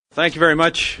Thank you very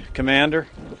much, Commander.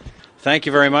 Thank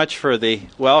you very much for the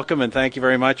welcome, and thank you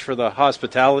very much for the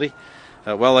hospitality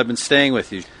while I've been staying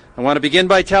with you. I want to begin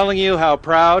by telling you how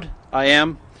proud I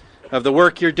am of the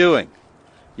work you're doing.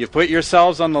 You've put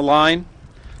yourselves on the line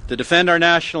to defend our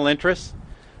national interests,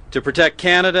 to protect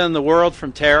Canada and the world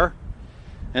from terror,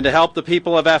 and to help the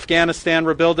people of Afghanistan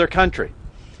rebuild their country.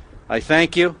 I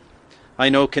thank you. I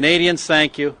know Canadians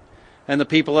thank you, and the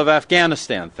people of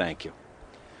Afghanistan thank you.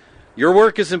 Your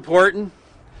work is important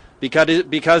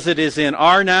because it is in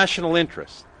our national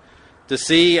interest to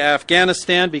see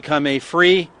Afghanistan become a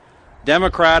free,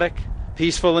 democratic,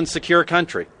 peaceful, and secure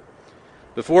country.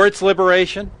 Before its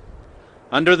liberation,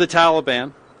 under the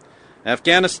Taliban,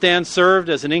 Afghanistan served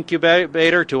as an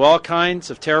incubator to all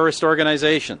kinds of terrorist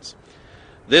organizations.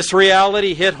 This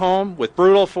reality hit home with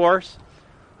brutal force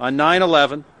on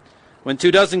 9/11 when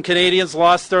 24 Canadians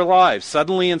lost their lives,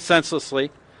 suddenly and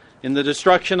senselessly, in the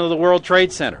destruction of the World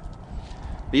Trade Center.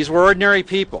 These were ordinary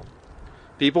people,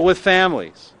 people with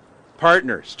families,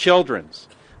 partners, children,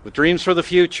 with dreams for the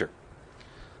future.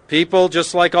 People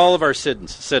just like all of our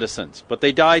citizens, but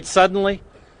they died suddenly,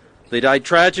 they died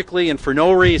tragically, and for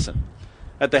no reason,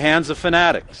 at the hands of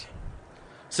fanatics.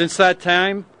 Since that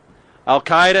time,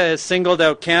 Al-Qaeda has singled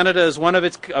out Canada as one of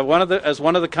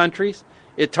the countries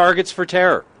it targets for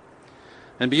terror.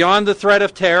 And beyond the threat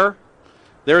of terror,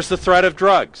 there's the threat of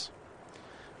drugs.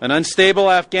 An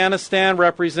unstable Afghanistan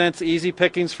represents easy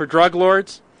pickings for drug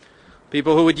lords,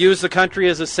 people who would use the country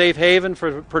as a safe haven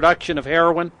for the production of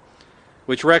heroin,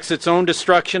 which wreaks its own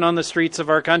destruction on the streets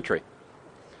of our country.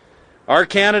 Our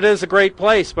Canada is a great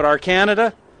place, but our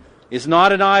Canada is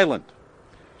not an island.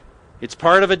 It's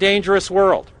part of a dangerous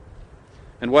world.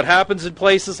 And what happens in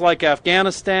places like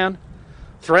Afghanistan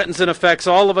threatens and affects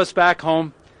all of us back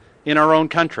home in our own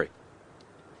country.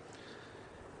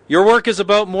 Your work is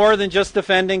about more than just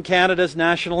defending Canada's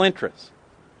national interests.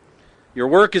 Your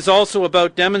work is also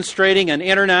about demonstrating an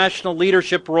international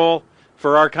leadership role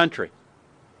for our country.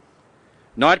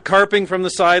 Not carping from the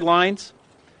sidelines,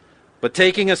 but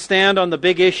taking a stand on the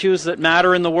big issues that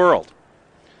matter in the world.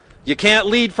 You can't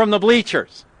lead from the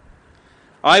bleachers.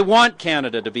 I want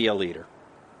Canada to be a leader.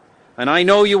 And I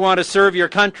know you want to serve your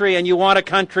country, and you want a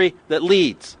country that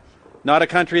leads, not a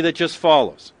country that just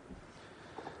follows.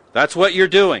 That's what you're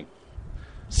doing,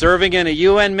 serving in a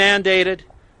UN-mandated,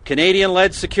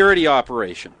 Canadian-led security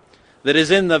operation that is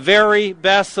in the very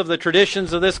best of the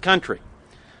traditions of this country,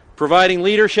 providing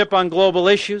leadership on global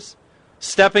issues,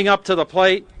 stepping up to the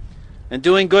plate, and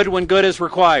doing good when good is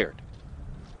required.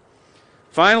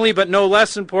 Finally, but no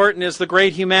less important, is the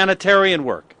great humanitarian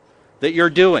work that you're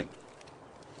doing,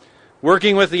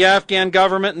 working with the Afghan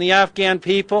government and the Afghan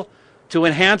people to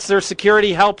enhance their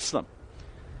security helps them.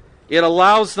 It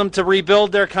allows them to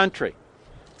rebuild their country,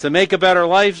 to make a better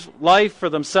life for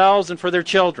themselves and for their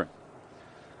children.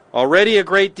 Already a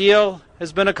great deal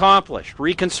has been accomplished.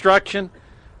 Reconstruction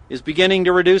is beginning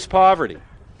to reduce poverty.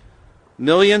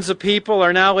 Millions of people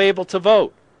are now able to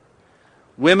vote.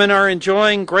 Women are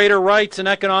enjoying greater rights and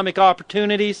economic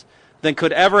opportunities than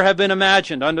could ever have been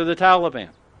imagined under the Taliban.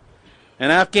 And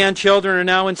Afghan children are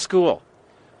now in school,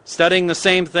 studying the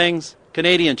same things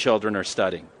Canadian children are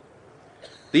studying.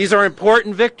 These are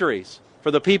important victories for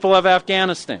the people of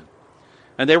Afghanistan,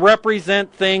 and they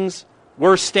represent things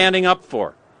worth standing up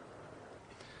for.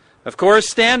 Of course,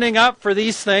 standing up for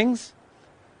these things,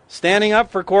 standing up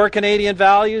for core Canadian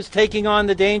values, taking on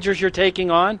the dangers you're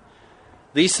taking on,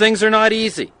 these things are not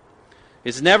easy.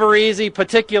 It's never easy,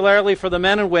 particularly for the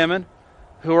men and women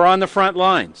who are on the front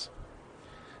lines.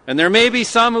 And there may be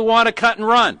some who want to cut and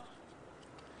run,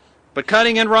 but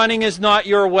cutting and running is not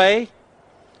your way.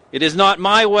 It is not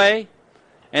my way,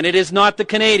 and it is not the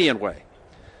Canadian way.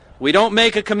 We don't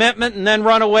make a commitment and then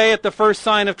run away at the first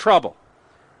sign of trouble.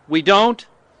 We don't,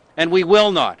 and we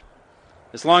will not,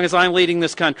 as long as I'm leading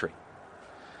this country.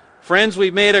 Friends,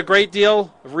 we've made a great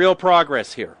deal of real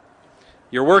progress here.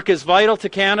 Your work is vital to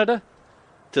Canada,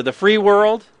 to the free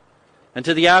world, and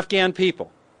to the Afghan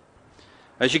people.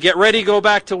 As you get ready to go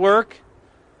back to work,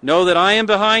 know that I am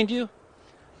behind you,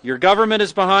 your government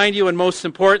is behind you, and most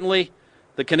importantly,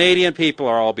 the Canadian people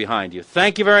are all behind you.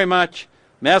 Thank you very much.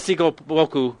 Merci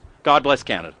beaucoup. God bless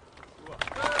Canada.